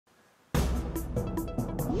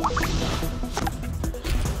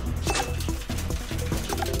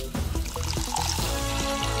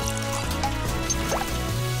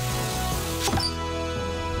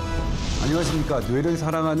안녕하십니까. 뇌를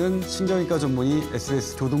사랑하는 신경외과 전문의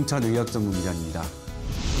SBS 교동차 뇌의학 전문 미jan입니다.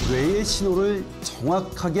 뇌의 신호를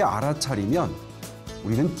정확하게 알아차리면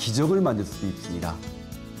우리는 기적을 만들 수도 있습니다.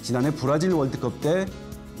 지난해 브라질 월드컵 때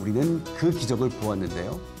우리는 그 기적을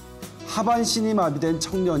보았는데요. 하반신이 마비된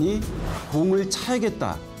청년이 공을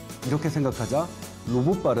차야겠다 이렇게 생각하자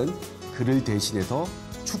로봇발은 그를 대신해서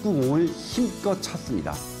축구공을 힘껏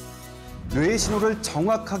찼습니다. 뇌의 신호를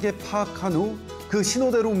정확하게 파악한 후 그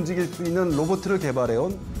신호대로 움직일 수 있는 로봇을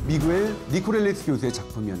개발해온 미구엘 니코렐리스 교수의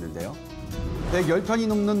작품이었는데요. 110편이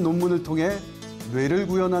넘는 논문을 통해 뇌를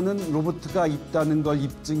구현하는 로봇가 있다는 걸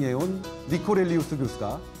입증해온 니코렐리스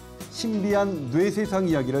교수가 신비한 뇌 세상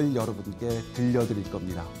이야기를 여러분께 들려드릴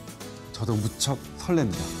겁니다. 저도 무척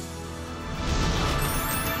설렙니다.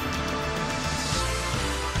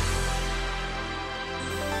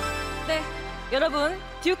 네, 여러분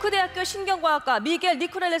듀크 대학교 신경과학과 미겔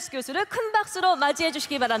니코렐리스 교수를 큰 박수로 맞이해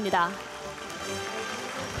주시기 바랍니다.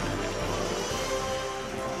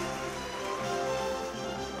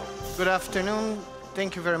 Good afternoon.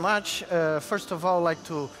 Thank you very much. First of all, I'd like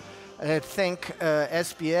to thank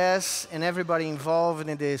SBS and everybody involved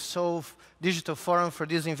in the Seoul Digital Forum for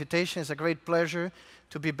this invitation. It's a great pleasure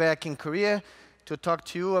to be back in Korea to talk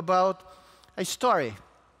to you about a story.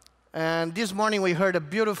 And this morning we heard a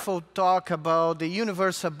beautiful talk about the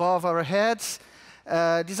universe above our heads.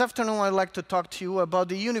 This afternoon I'd like to talk to you about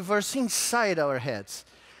the universe inside our heads,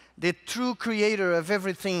 the true creator of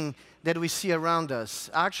everything that we see around us,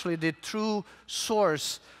 actually the true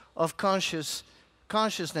source of consciousness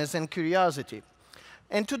and curiosity.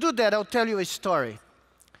 And to do that, I'll tell you a story.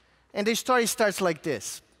 And the story starts like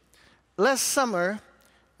this. Last summer,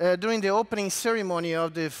 during the opening ceremony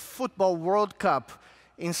of the Football World Cup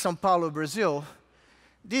in São Paulo, Brazil,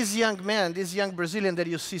 this young man, this young Brazilian that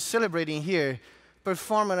you see celebrating here,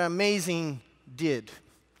 performed an amazing deed.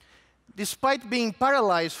 Despite being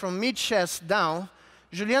paralyzed from mid-chest down,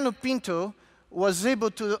 Juliano Pinto was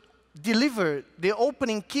able to deliver the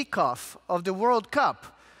opening kickoff of the World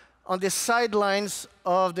Cup on the sidelines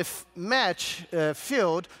of the match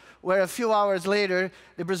field, where a few hours later,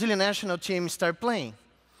 the Brazilian national team started playing.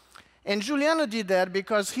 And Juliano did that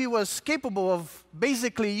because he was capable of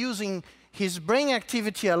basically using his brain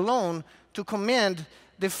activity alone to command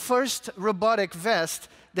the first robotic vest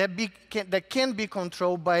that can be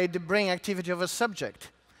controlled by the brain activity of a subject.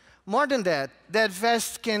 More than that, that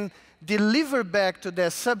vest can deliver back to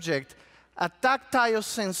that subject a tactile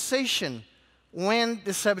sensation when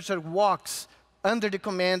the subject walks under the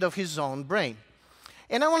command of his own brain.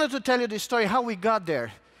 And I wanted to tell you the story how we got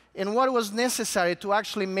there and what was necessary to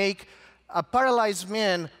actually make a paralyzed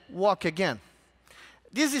man walk again.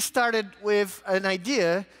 This started with an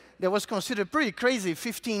idea that was considered pretty crazy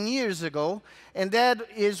 15 years ago, and that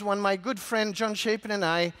is when my good friend John Chapin and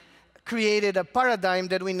I created a paradigm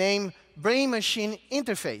that we named brain-machine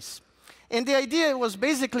interface. And the idea was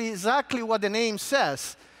basically exactly what the name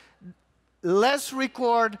says. Let's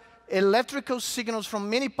record electrical signals from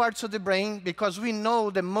many parts of the brain because we know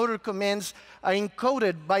the motor commands are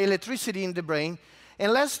encoded by electricity in the brain.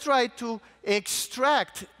 And let's try to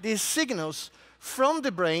extract these signals from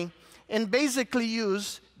the brain and basically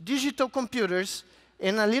use digital computers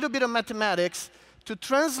and a little bit of mathematics to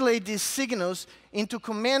translate these signals into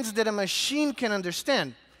commands that a machine can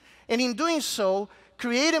understand. And in doing so,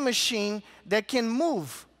 create a machine that can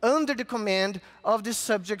move under the command of the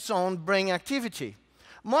subject's own brain activity.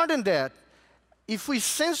 More than that, if we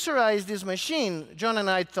sensorize this machine, John and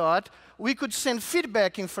I thought, we could send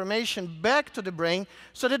feedback information back to the brain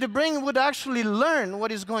so that the brain would actually learn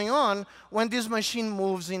what is going on when this machine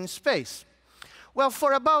moves in space. Well,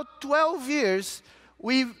 for about 12 years,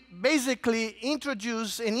 we basically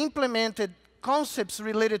introduced and implemented concepts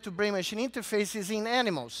related to brain-machine interfaces in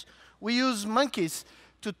animals. We use monkeys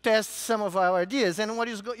to test some of our ideas. And what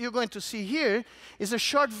you're going to see here is a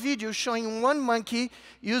short video showing one monkey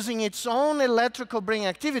using its own electrical brain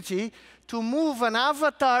activity to move an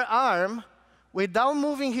avatar arm without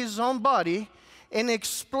moving his own body and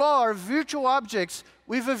explore virtual objects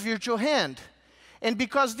with a virtual hand. And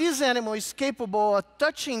because this animal is capable of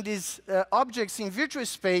touching these objects in virtual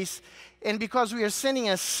space, and because we are sending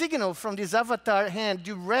a signal from this avatar hand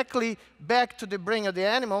directly back to the brain of the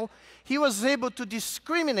animal, he was able to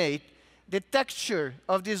discriminate the texture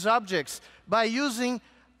of these objects by using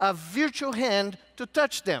a virtual hand to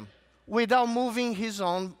touch them without moving its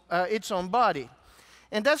own body.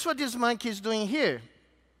 And that's what this monkey is doing here.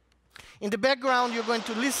 In the background, you're going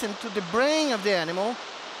to listen to the brain of the animal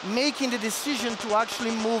making the decision to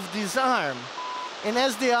actually move this arm. And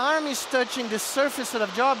as the arm is touching the surface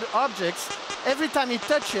of the objects, every time you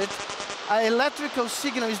touch it, an electrical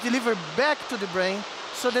signal is delivered back to the brain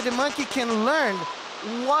so that the monkey can learn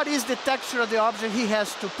what is the texture of the object he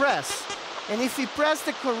has to press. And if he presses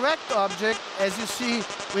the correct object, as you see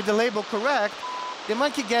with the label correct, the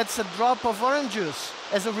monkey gets a drop of orange juice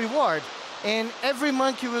as a reward. And every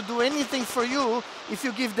monkey will do anything for you if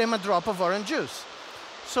you give them a drop of orange juice.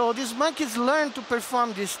 So these monkeys learn to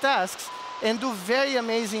perform these tasks and do very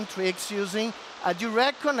amazing tricks using a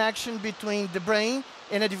direct connection between the brain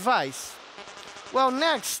and a device. Well,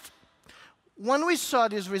 next, when we saw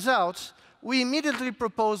these results, we immediately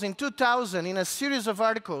proposed in 2000 in a series of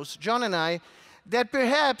articles, John and I, that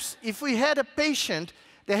perhaps if we had a patient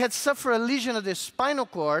that had suffered a lesion of the spinal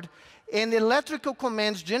cord and the electrical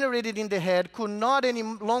commands generated in the head could not any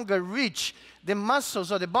longer reach the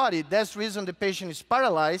muscles of the body, that's the reason the patient is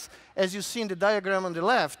paralyzed, as you see in the diagram on the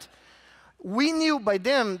left, we knew by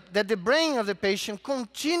then that the brain of the patient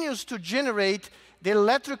continues to generate the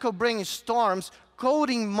electrical brain storms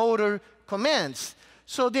coding motor commands.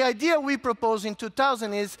 So the idea we proposed in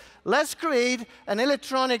 2000 is, let's create an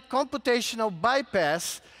electronic computational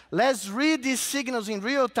bypass. Let's read these signals in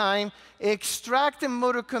real time, extract the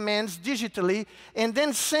motor commands digitally, and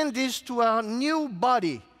then send this to a new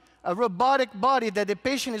body, a robotic body that the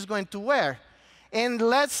patient is going to wear. And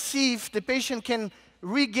let's see if the patient can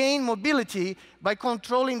regain mobility by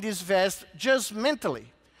controlling this vest just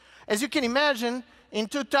mentally. As you can imagine, in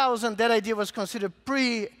 2000, that idea was considered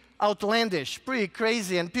pretty outlandish, pretty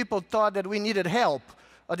crazy, and people thought that we needed help,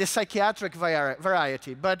 or the psychiatric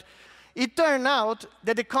variety. But it turned out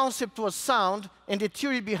that the concept was sound and the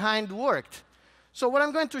theory behind worked. So what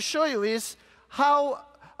I'm going to show you is how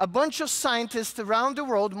a bunch of scientists around the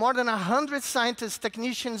world, more than 100 scientists,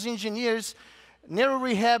 technicians, engineers,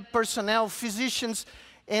 neuro-rehab personnel, physicians,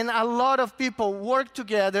 and a lot of people worked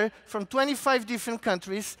together from 25 different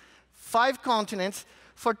countries, 5 continents,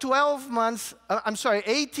 for 18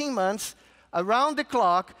 months, around the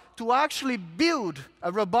clock, to actually build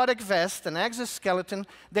a robotic vest, an exoskeleton,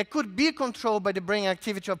 that could be controlled by the brain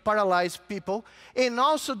activity of paralyzed people, and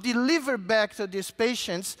also deliver back to these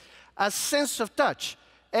patients a sense of touch.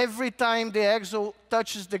 Every time the exo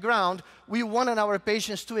touches the ground, we wanted our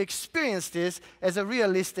patients to experience this as a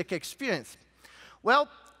realistic experience. Well,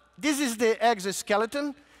 this is the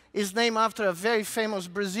exoskeleton. It's named after a very famous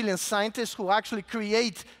Brazilian scientist who actually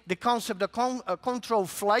created the concept of controlled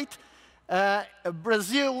flight.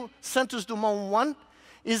 Brazil Santos Dumont 1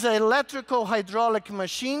 is an electrical hydraulic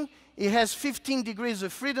machine. It has 15 degrees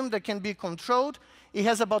of freedom that can be controlled. It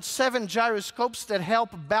has about 7 gyroscopes that help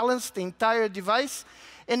balance the entire device.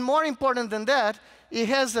 And more important than that, it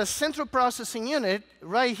has a central processing unit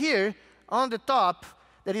right here on the top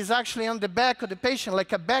that is actually on the back of the patient,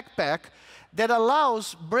 like a backpack, that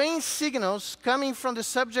allows brain signals coming from the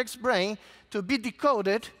subject's brain to be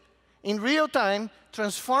decoded in real time,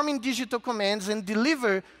 transforming digital commands and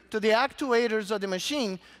deliver to the actuators of the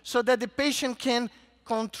machine so that the patient can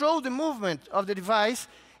control the movement of the device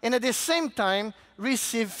and at the same time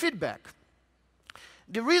receive feedback.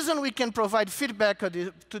 The reason we can provide feedback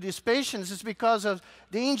to these patients is because of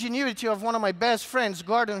the ingenuity of one of my best friends,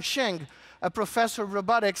 Gordon Scheng, a professor of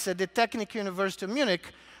robotics at the Technical University of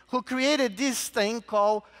Munich, who created this thing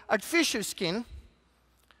called artificial skin.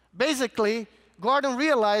 Basically, Gordon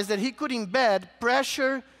realized that he could embed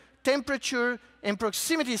pressure, temperature, and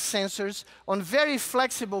proximity sensors on very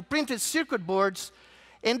flexible printed circuit boards,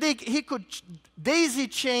 and he could daisy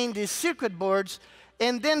chain these circuit boards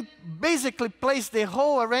and then basically place the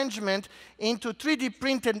whole arrangement into 3D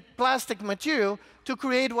printed plastic material to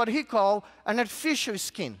create what he called an artificial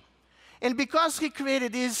skin. And because he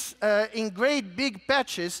created these in great big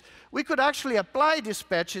patches, we could actually apply these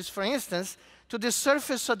patches, for instance, to the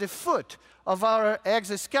surface of the foot of our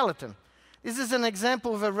exoskeleton. This is an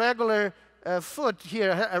example of a regular foot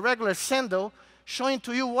here, a regular sandal, showing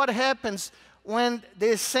to you what happens when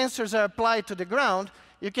the sensors are applied to the ground.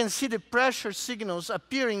 You can see the pressure signals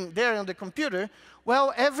appearing there on the computer.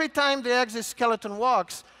 Well, every time the exoskeleton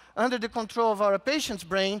walks under the control of our patient's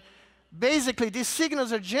brain, basically these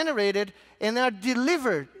signals are generated and are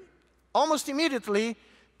delivered almost immediately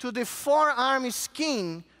to the forearm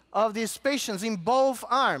skin of these patients in both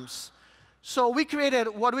arms. So we created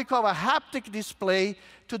what we call a haptic display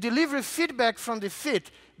to deliver feedback from the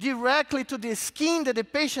feet directly to the skin that the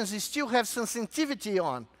patients still have sensitivity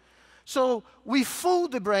on. So we fool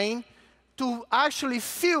the brain to actually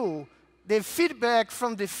feel the feedback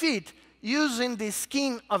from the feet using the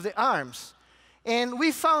skin of the arms. And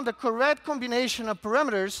we found a correct combination of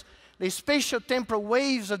parameters, the spatial-temporal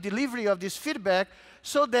waves of delivery of this feedback,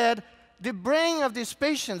 so that the brain of these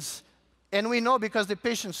patients, and we know because the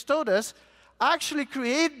patients told us, actually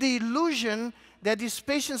create the illusion that these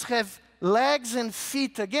patients have legs and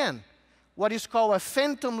feet again, what is called a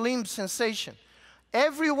phantom limb sensation.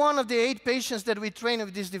 Every one of the 8 patients that we trained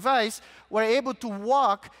with this device were able to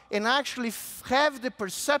walk and actually have the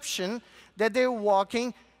perception that they were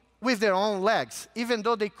walking with their own legs, even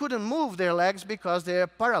though they couldn't move their legs because they are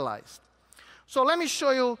paralyzed. So let me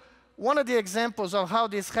show you one of the examples of how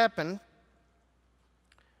this happened.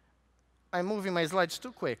 I'm moving my slides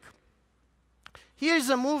too quick. Here's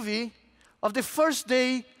a movie of the first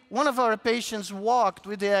day one of our patients walked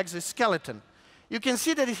with the exoskeleton. You can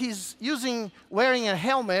see that he's wearing a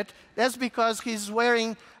helmet. That's because he's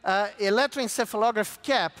wearing an electroencephalograph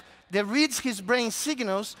cap that reads his brain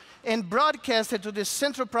signals and broadcasts it to the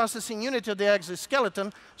central processing unit of the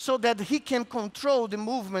exoskeleton so that he can control the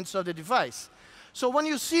movements of the device. So when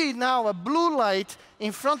you see now a blue light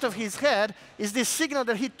in front of his head, is the signal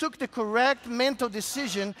that he took the correct mental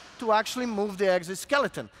decision to actually move the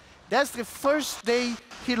exoskeleton. That's the first day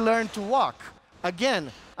he learned to walk.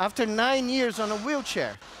 Again, after 9 years on a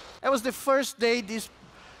wheelchair. That was the first day this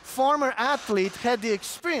former athlete had the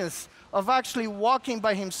experience of actually walking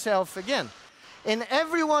by himself again. In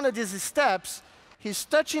every one of these steps, he's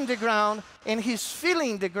touching the ground and he's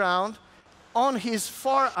feeling the ground on his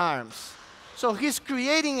forearms. So he's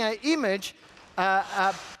creating an image,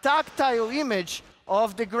 a tactile image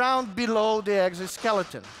of the ground below the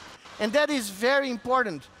exoskeleton. And that is very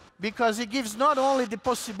important because it gives not only the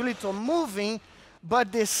possibility of moving,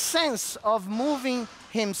 but the sense of moving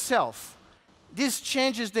himself. This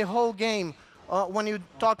changes the whole game when you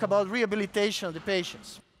talk about rehabilitation of the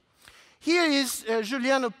patients. Here is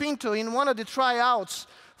Juliano Pinto in one of the tryouts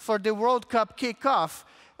for the World Cup kickoff.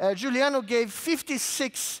 Juliano gave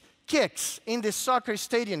 56 kicks in the soccer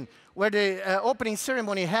stadium where the opening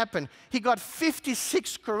ceremony happened. He got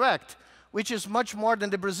 56 correct, which is much more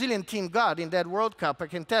than the Brazilian team got in that World Cup, I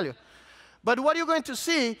can tell you. But what you're going to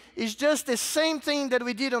see is just the same thing that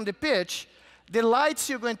we did on the pitch. The lights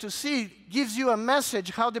you're going to see gives you a message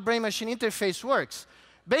how the brain-machine interface works.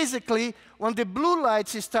 Basically, when the blue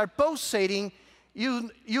lights start pulsating, you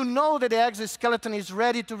know that the exoskeleton is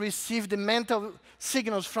ready to receive the mental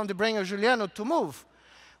signals from the brain of Juliano to move.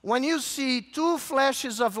 When you see 2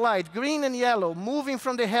 flashes of light, green and yellow, moving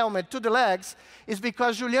from the helmet to the legs, it's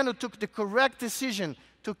because Juliano took the correct decision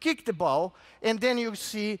to kick the ball, and then you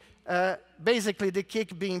see basically the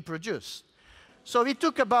kick being produced. So it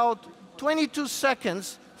took about 22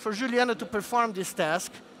 seconds for Juliano to perform this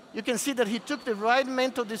task. You can see that he took the right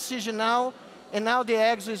mental decision now, and now the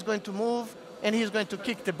exo is going to move, and he's going to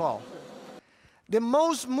kick the ball. The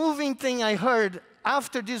most moving thing I heard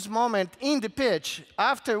after this moment in the pitch,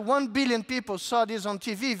 after 1 billion people saw this on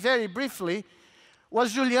TV very briefly,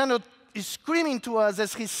 was Juliano screaming to us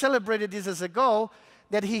as he celebrated this as a goal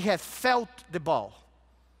that he had felt the ball.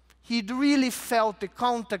 He really felt the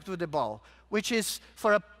contact with the ball, which is,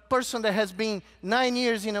 for a person that has been 9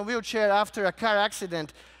 years in a wheelchair after a car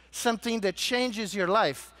accident, something that changes your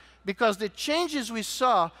life. Because the changes we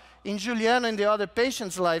saw in Juliano and the other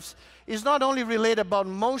patients' lives is not only related about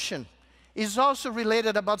motion, it's also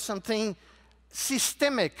related about something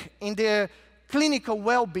systemic in their clinical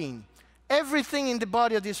well-being. Everything in the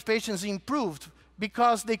body of these patients improved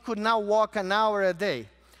because they could now walk an hour a day.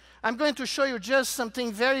 I'm going to show you just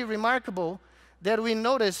something very remarkable that we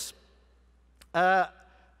noticed at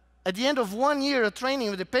the end of 1 year of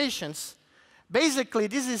training with the patients. Basically,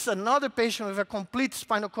 this is another patient with a complete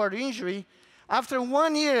spinal cord injury. After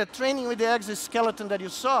 1 year of training with the exoskeleton that you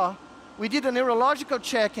saw, we did a neurological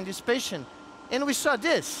check in this patient, and we saw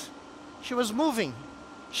this. She was moving.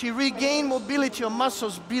 She regained mobility of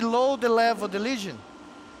muscles below the level of the lesion,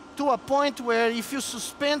 to a point where if you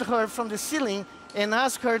suspend her from the ceiling and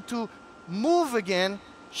ask her to move again,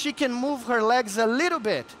 she can move her legs a little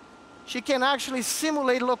bit. She can actually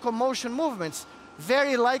simulate locomotion movements,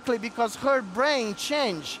 very likely because her brain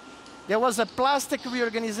changed. There was a plastic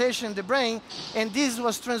reorganization in the brain, and this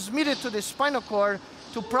was transmitted to the spinal cord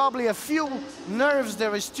to probably a few nerves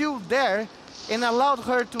that were still there, and allowed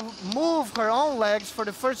her to move her own legs for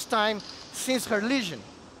the first time since her lesion.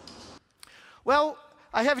 Well,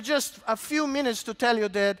 I have just a few minutes to tell you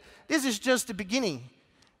that this is just the beginning.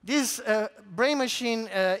 These brain-machine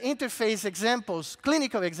interface examples,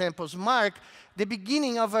 clinical examples, mark the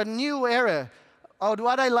beginning of a new era, of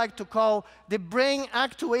what I like to call the brain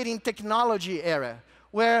actuating technology era,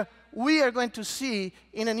 where we are going to see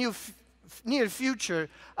in a near future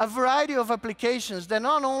a variety of applications that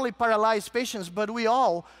not only paralyze patients, but we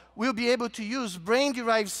all will be able to use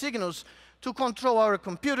brain-derived signals to control our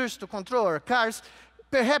computers, to control our cars,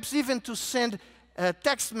 perhaps even to send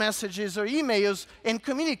text messages or emails and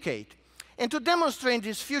communicate. And to demonstrate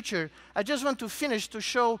this future, I just want to finish to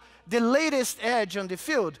show the latest edge on the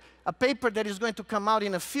field, a paper that is going to come out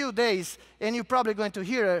in a few days, and you're probably going to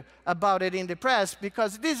hear about it in the press,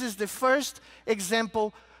 because this is the first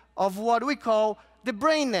example of what we call the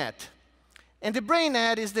brain net. And the brain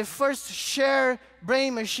net is the first shared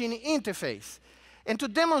brain-machine interface. And to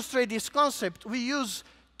demonstrate this concept, we use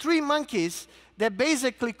 3 monkeys that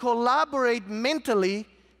basically collaborate mentally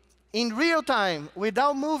in real time,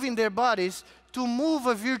 without moving their bodies, to move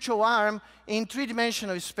a virtual arm in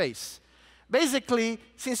 3-dimensional space. Basically,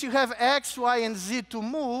 since you have X, Y, and Z to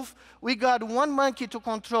move, we got one monkey to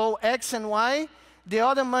control X and Y, the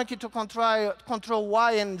other monkey to control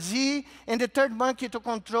Y and Z, and the third monkey to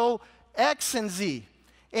control X and Z.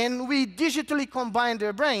 And we digitally combine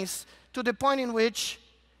their brains to the point in which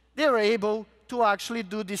they were able to actually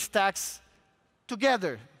do these tasks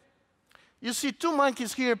together. You see 2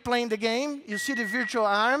 monkeys here playing the game. You see the virtual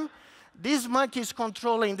arm. This monkey is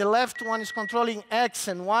controlling, the left one is controlling X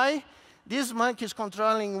and Y. This monkey is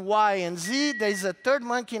controlling Y and Z. There is a third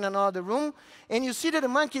monkey in another room. And you see that the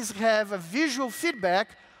monkeys have a visual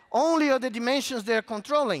feedback only of the dimensions they're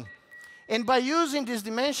controlling. And by using these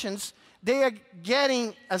dimensions, they are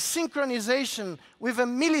getting a synchronization with a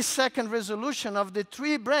millisecond resolution of the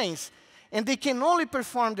 3 brains. And they can only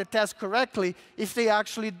perform the task correctly if they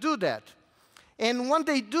actually do that. And when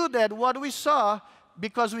they do that, what we saw,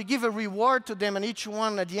 because we give a reward to them and each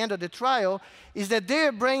one at the end of the trial, is that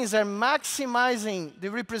their brains are maximizing the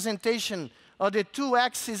representation of the 2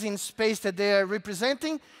 axes in space that they are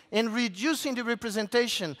representing and reducing the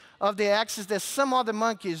representation of the axis that some other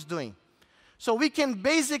monkey is doing. So we can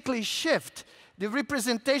basically shift the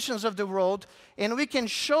representations of the world, and we can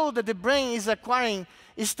show that the brain is acquiring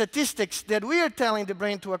statistics that we are telling the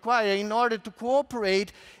brain to acquire in order to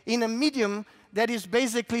cooperate in a medium that is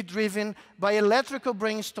basically driven by electrical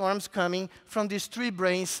brainstorms coming from these 3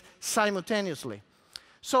 brains simultaneously.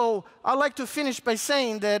 So I'd like to finish by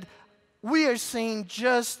saying that we are seeing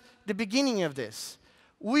just the beginning of this.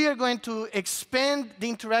 We are going to expand the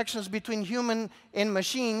interactions between human and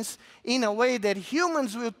machines in a way that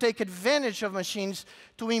humans will take advantage of machines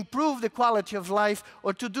to improve the quality of life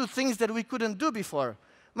or to do things that we couldn't do before.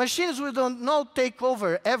 Machines will not take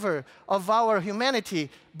over ever of our humanity,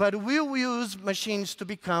 but we will use machines to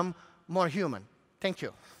become more human. Thank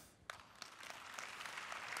you.